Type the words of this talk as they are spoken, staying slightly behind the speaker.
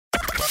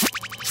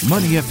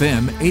Money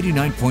FM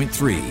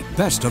 89.3,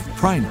 best of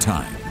prime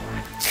time.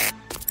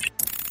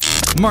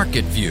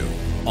 Market View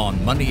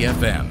on Money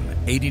FM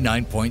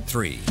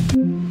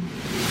 89.3.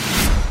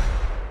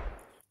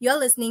 You're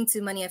listening to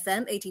Money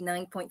FM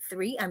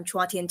 89.3. I'm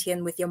Chua Tian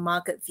Tian with your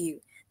Market View.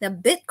 Now,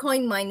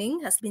 Bitcoin mining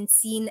has been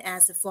seen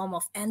as a form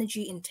of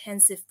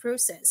energy-intensive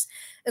process.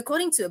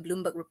 According to a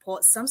Bloomberg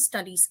report, some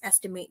studies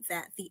estimate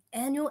that the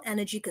annual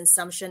energy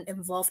consumption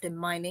involved in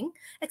mining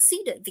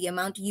exceeded the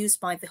amount used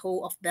by the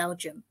whole of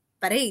Belgium.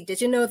 But hey, did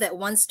you know that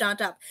one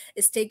startup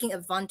is taking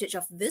advantage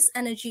of this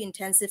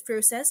energy-intensive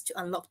process to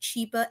unlock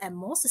cheaper and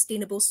more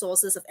sustainable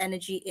sources of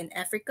energy in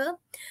Africa?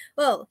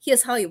 Well,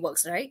 here's how it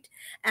works, right?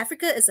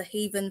 Africa is a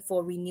haven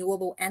for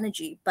renewable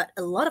energy, but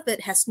a lot of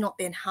it has not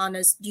been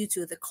harnessed due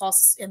to the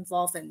costs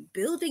involved in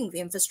building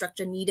the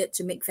infrastructure needed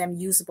to make them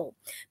usable.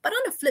 But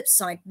on the flip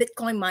side,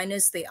 Bitcoin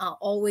miners, they are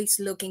always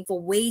looking for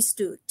ways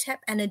to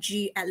tap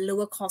energy at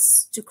lower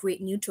costs to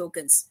create new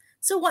tokens.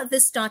 So what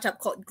this startup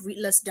called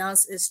Gridless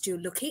does is to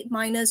locate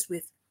miners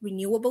with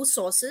renewable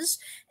sources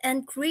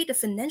and create a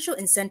financial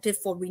incentive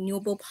for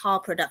renewable power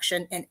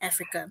production in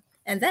Africa.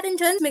 And that in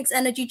turn makes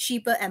energy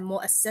cheaper and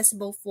more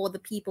accessible for the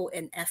people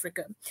in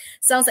Africa.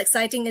 Sounds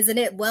exciting, isn't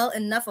it? Well,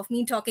 enough of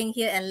me talking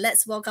here, and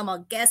let's welcome our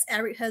guest,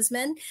 Eric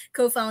Hersman,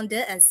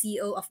 co-founder and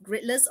CEO of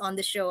Gridless, on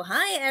the show.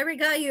 Hi,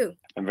 Eric, how are you?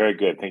 I'm very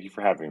good. Thank you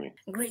for having me.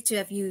 Great to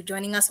have you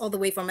joining us all the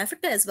way from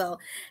Africa as well.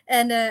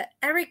 And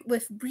Eric,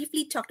 we've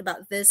briefly talked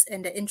about this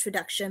in the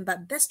introduction,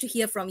 but best to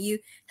hear from you.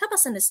 Help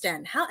us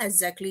understand, how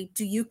exactly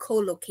do you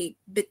co-locate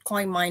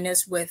Bitcoin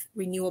miners with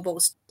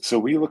renewables? So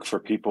we look for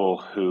people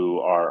who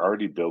are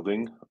already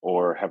building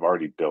or have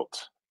already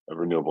built a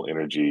renewable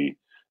energy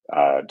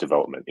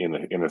development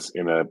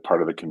in a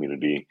part of the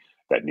community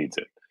that needs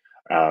it.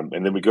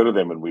 And then we go to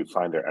them and we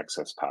find their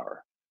excess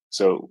power.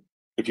 So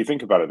if you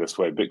think about it this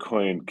way,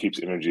 Bitcoin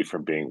keeps energy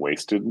from being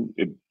wasted.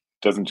 It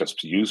doesn't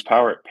just use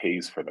power, it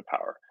pays for the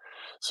power.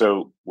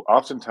 So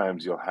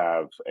oftentimes you'll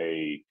have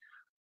a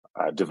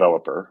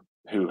developer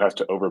who has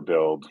to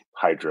overbuild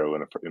hydro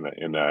in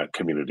a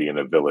community, in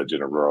a village,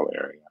 in a rural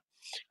area.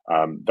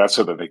 That's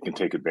so that they can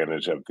take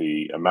advantage of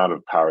the amount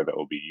of power that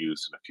will be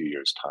used in a few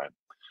years' time.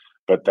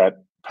 But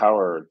that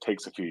power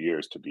takes a few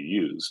years to be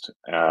used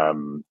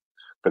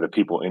for the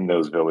people in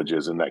those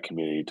villages, in that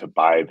community, to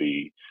buy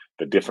the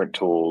different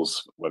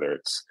tools, whether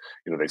it's,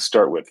 they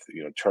start with,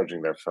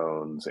 charging their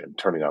phones and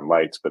turning on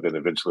lights, but then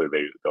eventually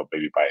they'll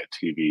maybe buy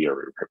a TV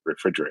or a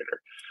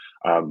refrigerator.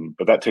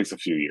 But that takes a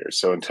few years.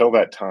 So until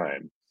that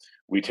time,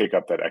 we take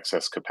up that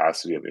excess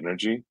capacity of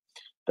energy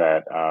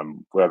that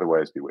would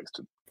otherwise be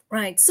wasted.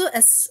 Right. So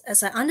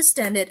as I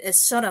understand it,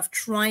 it's sort of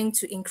trying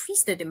to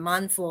increase the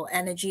demand for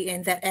energy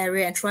in that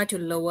area and try to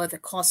lower the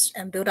cost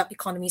and build up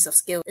economies of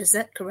scale. Is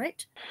that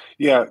correct?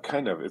 Yeah,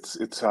 kind of. It's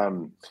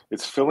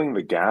filling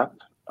the gap.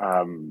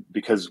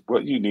 Because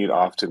what you need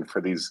often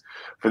for these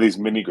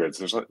mini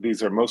grids,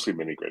 these are mostly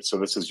mini grids. So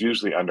this is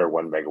usually under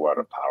 1 megawatt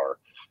of power.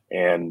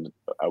 And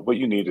what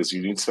you need is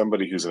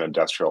somebody who's an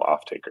industrial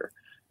off-taker.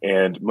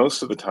 And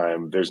most of the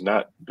time, there's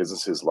not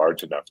businesses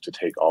large enough to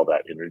take all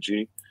that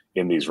energy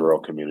in these rural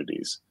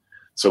communities.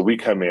 So we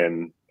come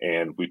in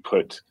and we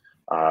put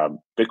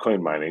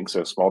Bitcoin mining,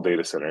 so small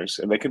data centers,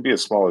 and they can be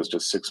as small as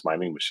just 6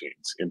 mining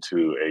machines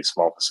into a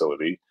small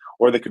facility,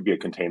 or they could be a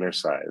container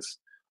size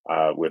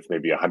with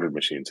maybe 100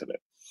 machines in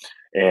it.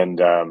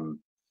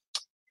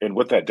 And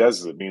what that does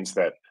is it means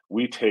that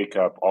we take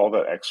up all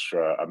that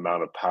extra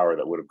amount of power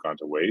that would have gone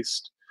to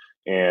waste.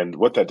 And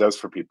what that does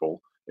for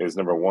people is,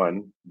 number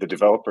one, the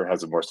developer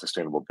has a more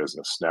sustainable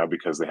business now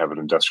because they have an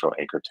industrial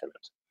anchor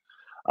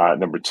tenant.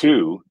 Number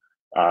two,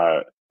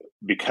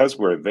 because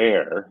we're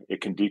there,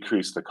 it can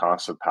decrease the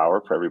cost of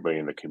power for everybody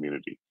in the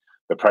community.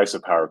 The price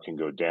of power can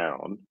go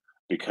down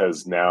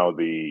because now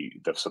the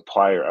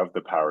supplier of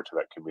the power to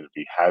that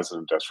community has an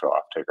industrial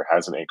off-taker,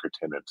 has an anchor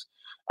tenant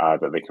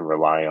that they can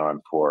rely on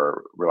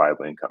for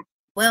reliable income.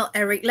 Well,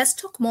 Eric, let's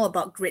talk more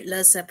about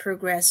Gridless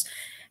progress.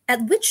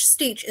 At which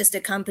stage is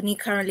the company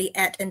currently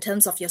at in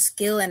terms of your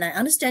scale? And I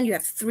understand you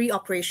have 3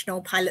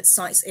 operational pilot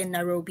sites in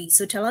Nairobi.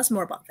 So tell us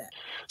more about that.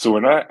 So we're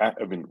not,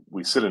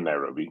 we sit in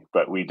Nairobi,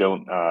 but we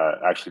don't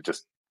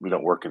we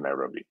don't work in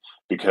Nairobi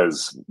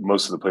because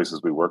most of the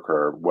places we work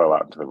are well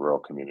out into the rural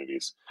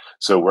communities.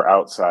 So we're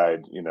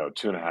outside,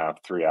 2.5,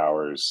 3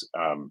 hours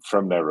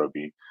from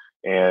Nairobi.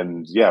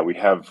 And yeah, we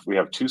have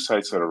 2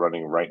 sites that are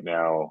running right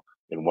now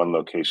in one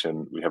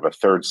location. We have a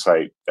third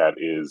site that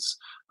is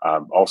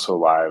also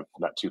live,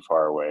 not too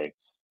far away.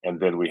 And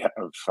then we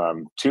have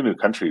 2 new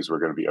countries we're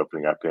going to be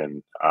opening up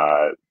in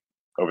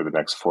over the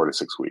next 4 to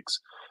 6 weeks.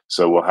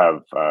 So we'll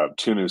have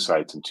 2 new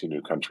sites in 2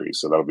 new countries.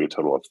 So that'll be a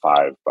total of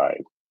 5 by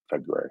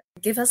February.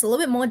 Give us a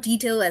little bit more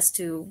detail as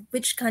to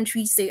which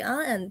countries they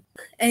are and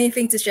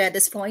anything to share at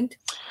this point.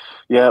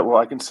 Yeah, well,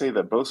 I can say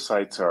that both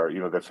sites are,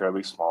 they're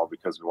fairly small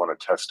because we want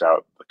to test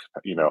out,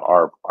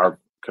 our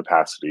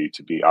capacity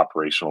to be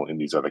operational in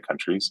these other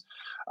countries.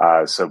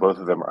 So both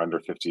of them are under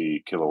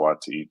 50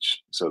 kilowatts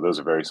each. So those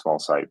are very small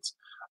sites,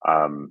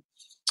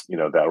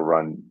 that'll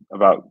run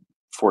about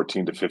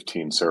 14 to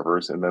 15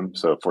 servers in them,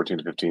 so 14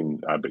 to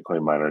 15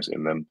 Bitcoin miners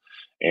in them.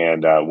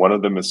 And one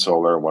of them is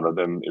solar, one of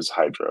them is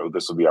hydro.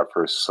 This will be our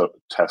first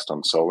test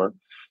on solar.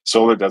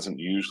 Solar doesn't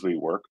usually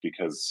work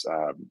because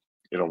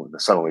the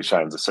sun only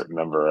shines a certain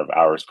number of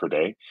hours per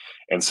day.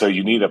 And so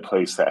you need a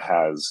place that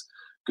has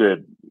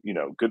good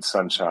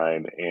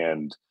sunshine.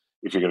 And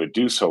if you're going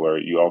to do solar,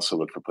 you also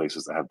look for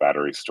places that have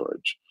battery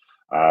storage.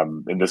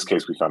 In this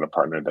case, we found a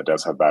partner that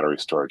does have battery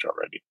storage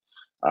already.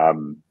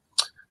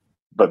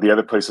 But the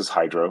other place is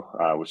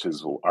hydro, which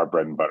is our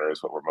bread and butter,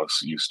 is what we're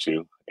most used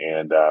to.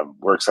 And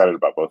we're excited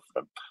about both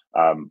of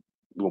them.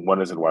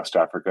 One is in West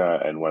Africa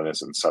and one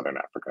is in Southern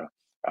Africa.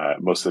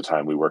 Most of the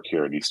time we work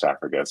here in East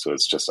Africa, so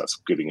it's just us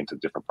getting into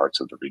different parts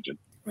of the region.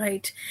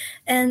 Right.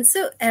 And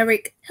so,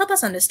 Eric, help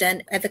us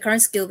understand, at the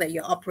current scale that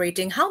you're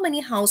operating, how many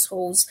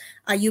households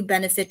are you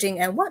benefiting,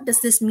 and what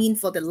does this mean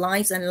for the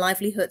lives and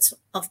livelihoods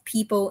of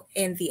people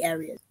in the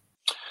area?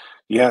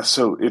 Yeah,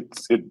 so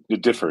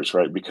it differs,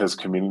 right? Because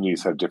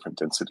communities have different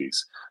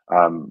densities.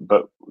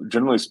 But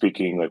generally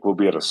speaking, like we'll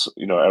be at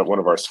at one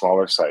of our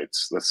smaller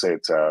sites. Let's say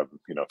it's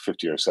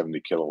 50 or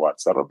 70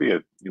 kilowatts. That'll be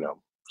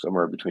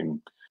somewhere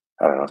between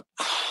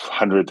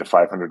 100 to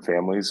 500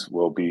 families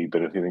will be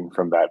benefiting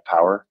from that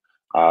power.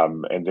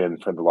 And then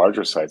for the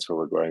larger sites where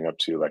we're going up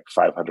to like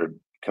 500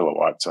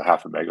 kilowatts, so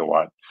half a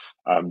megawatt,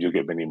 you'll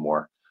get many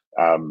more.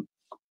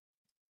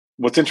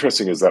 What's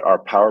interesting is that our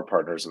power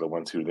partners are the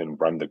ones who then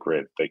run the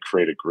grid. They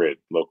create a grid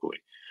locally.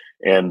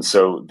 And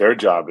so their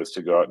job is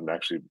to go out and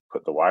actually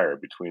put the wire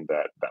between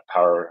that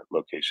power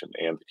location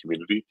and the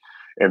community.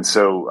 And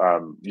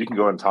so you can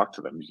go and talk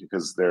to them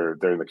because they're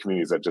in the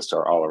communities that just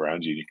are all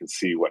around you. You can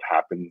see what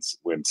happens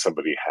when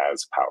somebody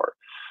has power.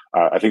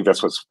 I think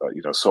that's what's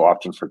so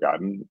often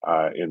forgotten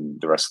in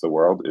the rest of the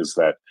world is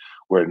that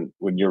when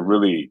you're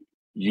really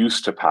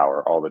used to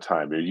power all the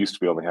time, you're used to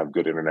be able to have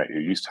good internet, you're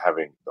used to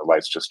having the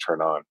lights just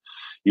turn on,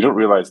 you don't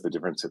realize the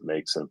difference it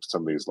makes in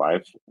somebody's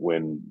life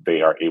when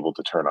they are able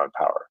to turn on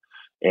power.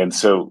 And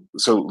so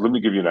let me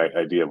give you an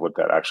idea of what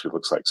that actually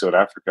looks like. So in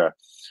Africa,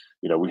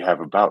 we have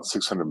about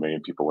 600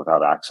 million people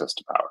without access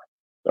to power.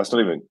 It's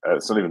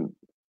not even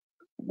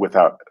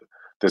without.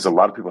 There's a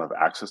lot of people who have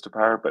access to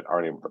power but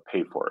aren't able to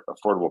pay for it.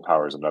 Affordable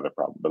power is another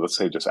problem, but let's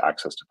say just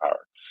access to power.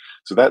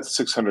 So that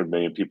 600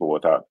 million people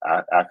without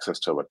access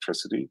to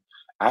electricity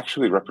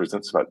actually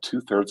represents about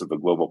 2/3 of the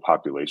global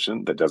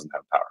population that doesn't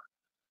have power.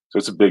 So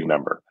it's a big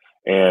number.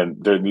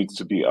 And there needs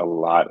to be a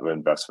lot of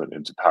investment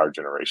into power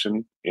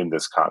generation in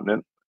this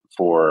continent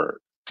for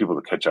people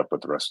to catch up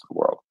with the rest of the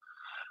world.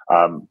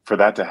 For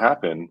that to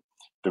happen,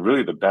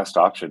 the best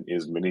option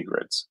is mini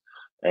grids.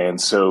 And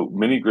so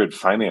mini grid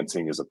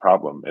financing is a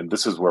problem. And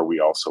this is where we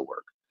also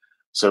work.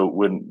 So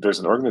when there's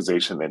an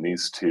organization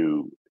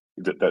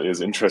that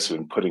is interested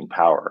in putting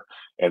power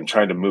and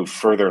trying to move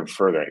further and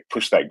further,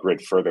 push that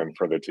grid further and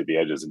further to the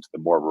edges into the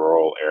more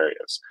rural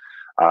areas,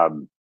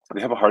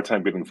 they have a hard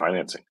time getting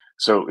financing.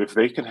 So if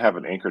they can have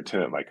an anchor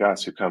tenant like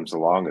us who comes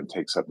along and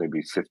takes up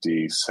maybe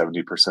 50,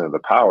 70% of the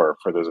power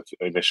for those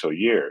initial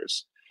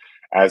years,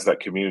 as that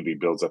community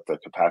builds up the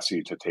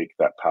capacity to take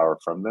that power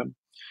from them,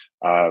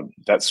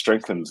 that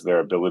strengthens their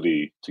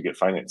ability to get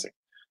financing.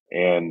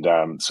 And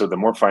so the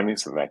more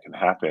financing that can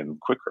happen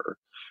quicker,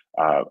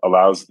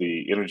 allows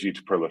the energy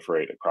to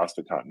proliferate across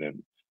the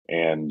continent,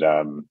 and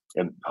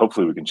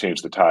hopefully we can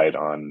change the tide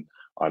on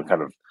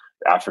kind of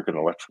African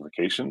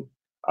electrification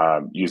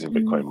using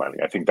Bitcoin mining.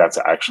 I think that's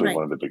actually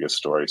one of the biggest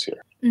stories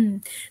here.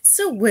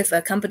 So with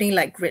a company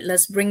like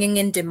Gridless bringing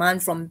in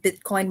demand from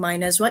Bitcoin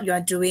miners, what you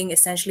are doing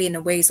essentially in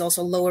a way is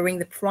also lowering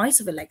the price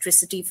of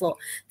electricity for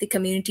the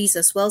communities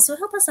as well. So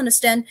help us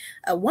understand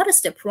what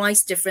is the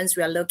price difference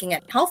we are looking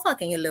at? How far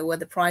can you lower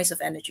the price of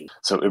energy?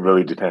 So it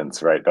really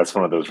depends, right? That's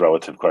one of those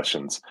relative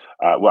questions.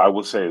 What I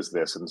will say is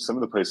this: in some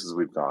of the places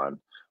we've gone,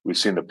 we've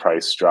seen the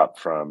price drop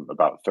from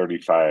about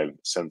 35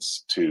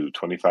 cents to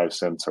 25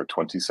 cents or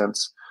 20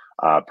 cents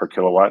per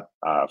kilowatt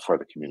for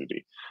the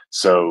community.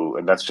 So,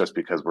 and that's just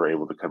because we're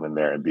able to come in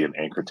there and be an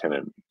anchor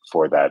tenant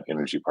for that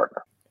energy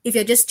partner. If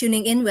you're just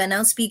tuning in, we're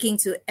now speaking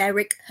to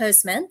Eric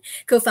Hersman,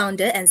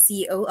 co-founder and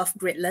CEO of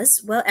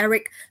Gridless. Well,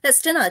 Eric,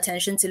 let's turn our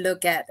attention to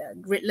look at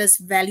Gridless'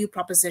 value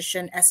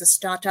proposition as a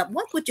startup.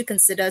 What would you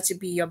consider to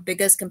be your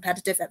biggest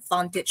competitive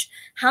advantage?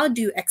 How do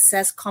you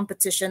access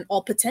competition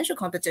or potential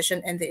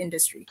competition in the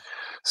industry?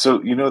 So,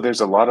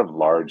 there's a lot of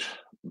large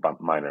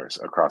miners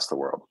across the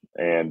world,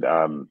 and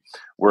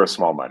we're a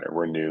small miner.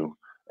 We're new.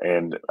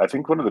 And I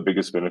think one of the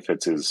biggest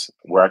benefits is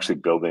we're actually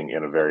building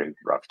in a very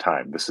rough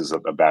time. This is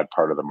a bad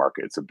part of the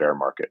market. It's a bear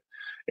market.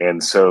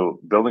 And so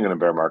building in a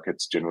bear market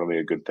is generally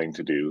a good thing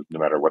to do, no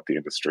matter what the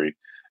industry.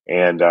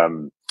 And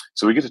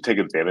so we get to take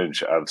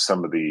advantage of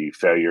some of the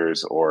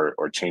failures or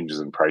changes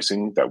in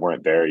pricing that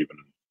weren't there even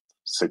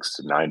 6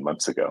 to 9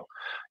 months ago.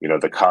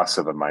 The cost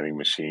of a mining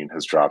machine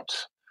has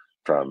dropped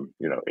from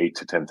 8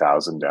 to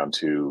 10,000 down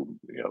to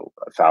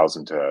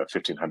 1,000 to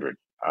 1,500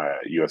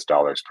 US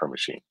dollars per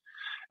machine.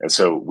 And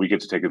so we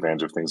get to take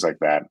advantage of things like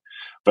that.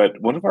 But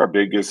one of our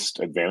biggest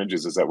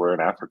advantages is that we're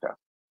in Africa,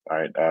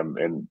 right?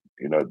 And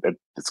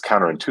it's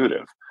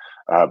counterintuitive.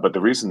 But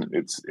the reason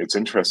it's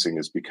interesting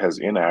is because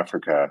in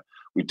Africa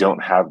we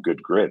don't have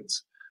good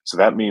grids. So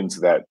that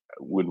means that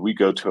when we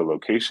go to a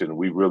location,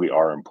 we really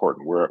are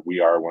important. We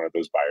are one of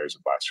those buyers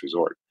of last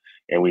resort,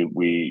 and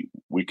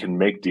we can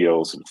make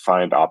deals and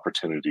find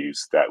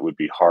opportunities that would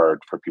be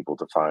hard for people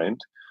to find.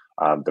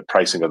 The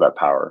pricing of that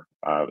power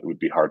would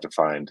be hard to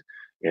find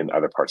in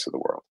other parts of the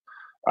world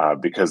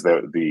because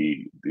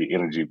the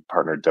energy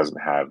partner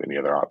doesn't have any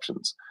other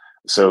options.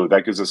 So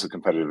that gives us a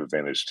competitive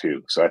advantage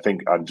too. So I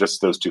think on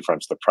just those two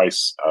fronts, the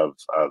price of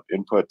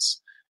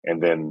inputs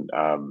and then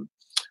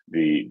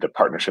the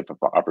partnership of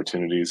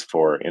opportunities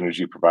for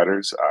energy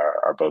providers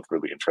are both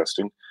really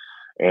interesting.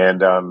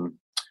 And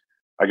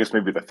I guess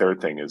maybe the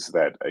third thing is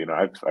that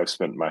I've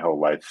spent my whole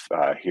life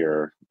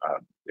here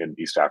in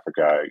East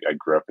Africa. I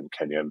grew up in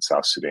Kenya and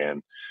South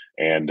Sudan,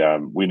 and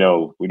we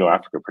know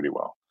Africa pretty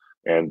well.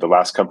 And the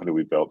last company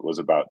we built was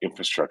about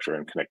infrastructure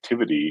and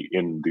connectivity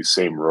in these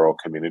same rural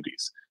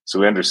communities. So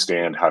we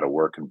understand how to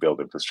work and build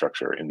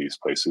infrastructure in these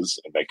places,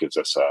 and that gives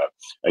us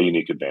a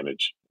unique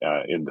advantage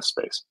in this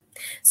space.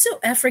 So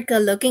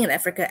looking at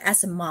Africa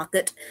as a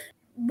market,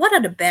 what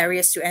are the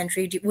barriers to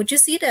entry? Would you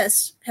see it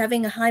as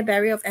having a high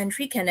barrier of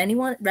entry? Can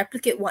anyone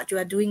replicate what you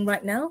are doing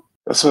right now?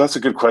 So that's a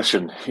good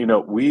question.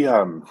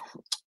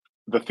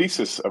 The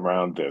thesis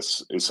around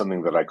this is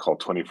something that I call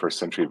 21st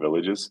century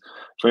villages.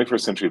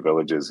 21st century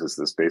villages is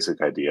this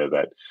basic idea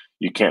that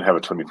you can't have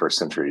a 21st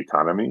century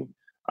economy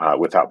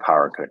without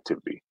power and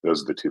connectivity.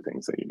 Those are the two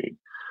things that you need.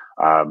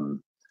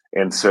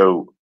 And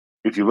so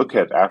if you look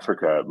at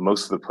Africa,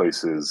 most of the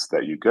places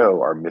that you go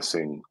are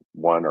missing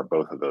one or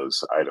both of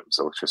those items,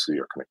 electricity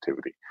or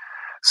connectivity.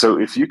 So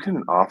if you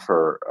can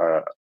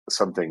offer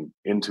something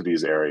into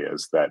these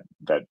areas that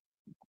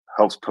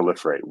helps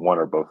proliferate one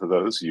or both of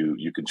those,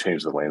 you can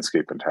change the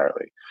landscape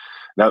entirely.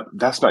 Now,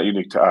 that's not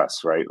unique to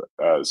us, right?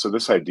 So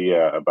this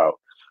idea about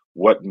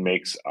what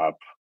makes up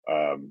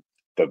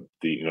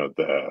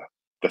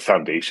the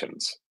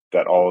foundations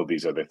that all of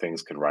these other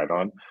things can ride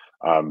on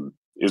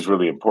is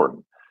really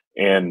important.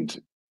 And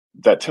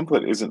that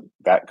template isn't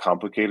that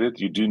complicated.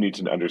 You do need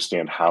to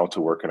understand how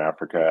to work in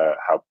Africa,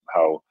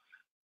 how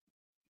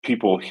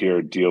people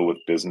here deal with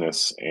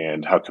business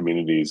and how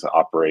communities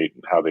operate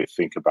and how they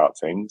think about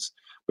things.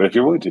 But if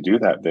you're willing to do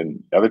that,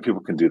 then other people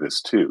can do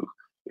this too.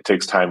 It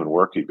takes time and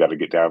work. You've got to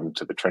get down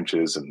to the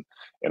trenches and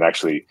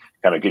actually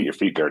kind of get your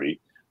feet dirty.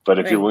 But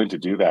if you're willing to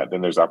do that,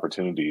 then there's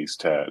opportunities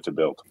to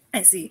build.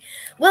 I see.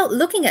 Well,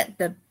 looking at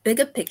the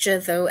bigger picture,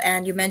 though,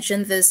 and you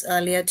mentioned this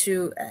earlier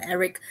too,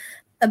 Eric,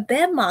 a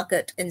bear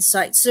market in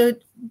sight. So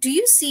do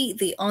you see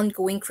the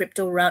ongoing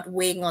crypto rout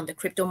weighing on the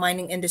crypto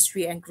mining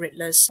industry and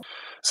Gridless?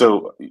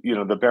 So,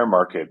 the bear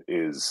market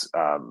is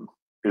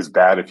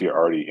bad if you're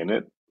already in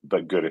it,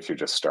 but good if you're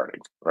just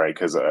starting, right?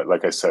 Because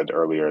like I said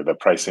earlier, the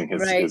pricing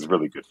is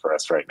really good for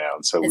us right now.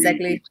 And so we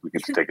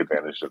get to take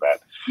advantage of that.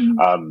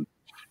 Mm-hmm.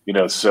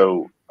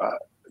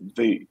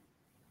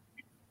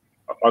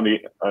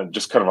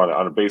 Just kind of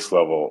on a base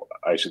level,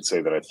 I should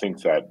say that I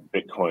think that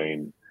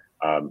Bitcoin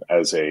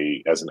as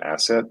an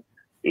asset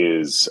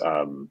is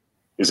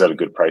at a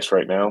good price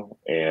right now,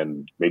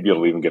 and maybe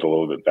it'll even get a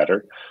little bit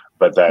better.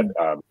 But that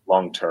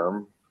long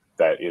term,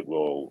 that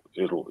it'll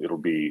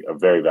be a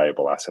very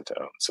valuable asset to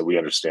own. So we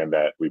understand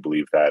that, we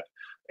believe that,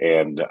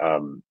 and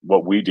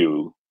what we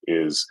do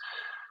is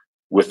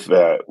with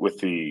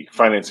the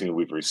financing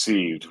we've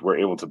received, we're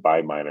able to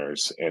buy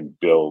miners and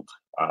build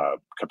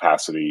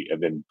capacity,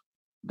 and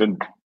then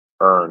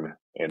earn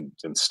and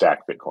stack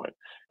Bitcoin.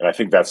 And I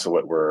think that's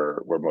what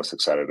we're most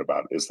excited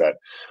about, is that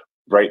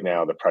right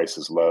now the price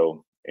is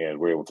low and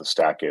we're able to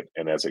stack it.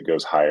 And as it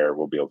goes higher,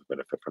 we'll be able to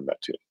benefit from that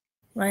too.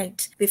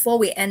 Right. Before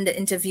we end the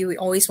interview, we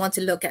always want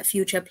to look at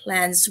future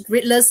plans.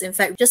 Gridless, in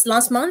fact, just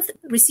last month,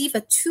 received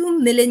a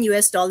 $2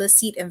 million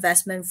seed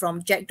investment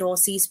from Jack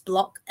Dorsey's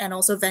Block and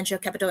also venture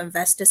capital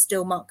investor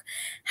Stillmark.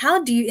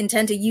 How do you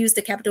intend to use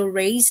the capital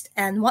raised,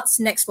 and what's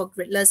next for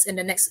Gridless in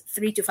the next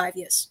 3 to 5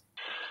 years?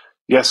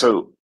 Yeah,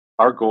 so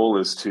our goal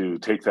is to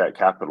take that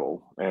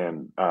capital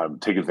and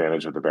take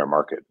advantage of the bear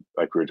market,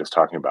 like we were just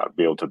talking about,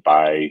 be able to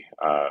buy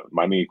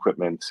mining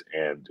equipment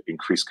and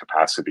increase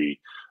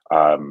capacity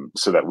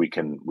so that we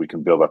can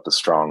build up a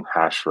strong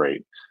hash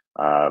rate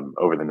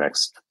over the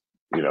next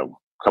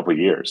couple of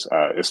years,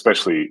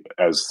 especially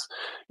as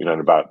in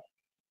about,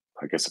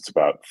 I guess it's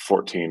about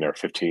 14 or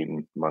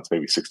 15 months,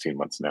 maybe 16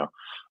 months now.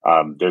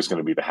 There's going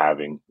to be the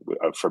halving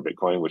for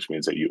Bitcoin, which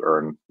means that you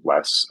earn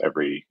less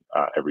every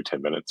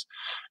 10 minutes.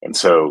 And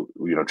so,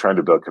 trying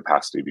to build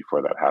capacity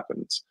before that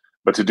happens,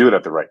 but to do it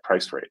at the right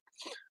price rate.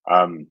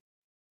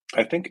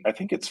 I think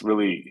it's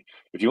really,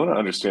 if you want to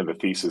understand the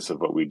thesis of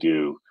what we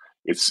do,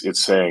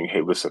 it's saying,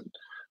 hey, listen,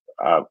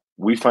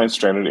 we find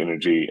stranded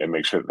energy and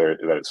make sure that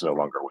it's no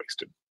longer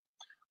wasted.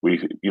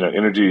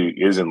 Energy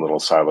is in little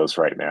silos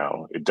right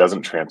now. It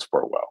doesn't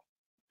transport well.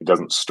 It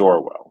doesn't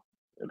store well.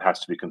 It has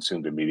to be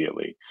consumed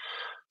immediately.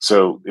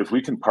 So if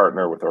we can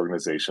partner with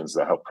organizations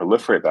that help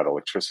proliferate that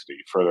electricity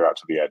further out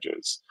to the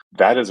edges,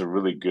 that is a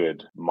really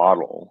good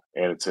model,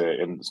 and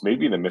it's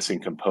maybe the missing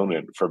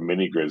component for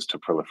mini grids to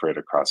proliferate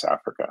across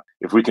Africa.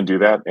 If we can do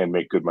that and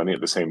make good money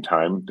at the same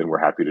time, then we're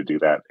happy to do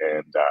that,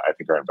 and I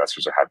think our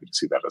investors are happy to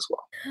see that as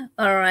well.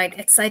 All right,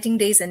 exciting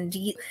days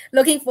indeed.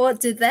 Looking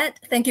forward to that.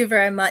 Thank you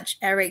very much,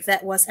 Eric.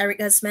 That was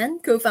Eric Usman,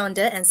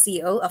 co-founder and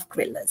CEO of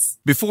Gridless.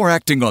 Before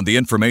acting on the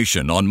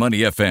information on Money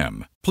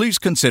FM, please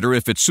consider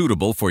if it's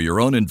suitable for your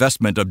own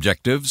investment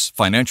objectives,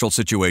 financial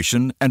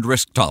situation, and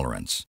risk tolerance.